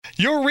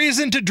Your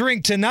reason to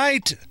drink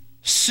tonight,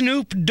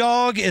 Snoop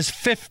Dogg is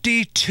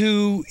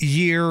 52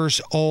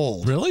 years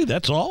old. Really?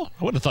 That's all?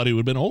 I would have thought he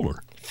would have been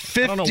older.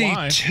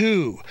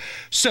 52.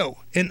 So,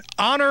 in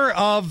honor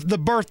of the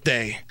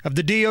birthday of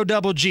the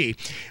D-O-double-G,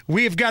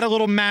 we've got a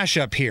little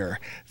mashup here.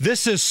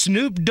 This is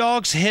Snoop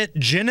Dogg's hit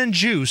Gin and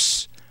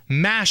Juice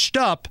mashed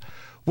up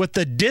with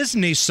the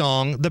Disney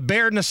song The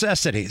Bare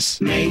Necessities.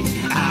 Hey,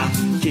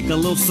 I'll kick a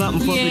little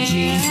something for the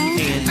G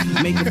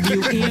and make a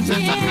few ends as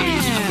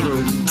I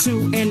through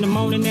 2 in the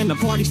morning and the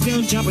party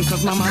still jumping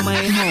cause my mama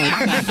ain't home.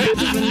 I got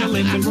bitches in the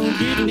living room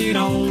getting it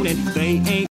on and they ain't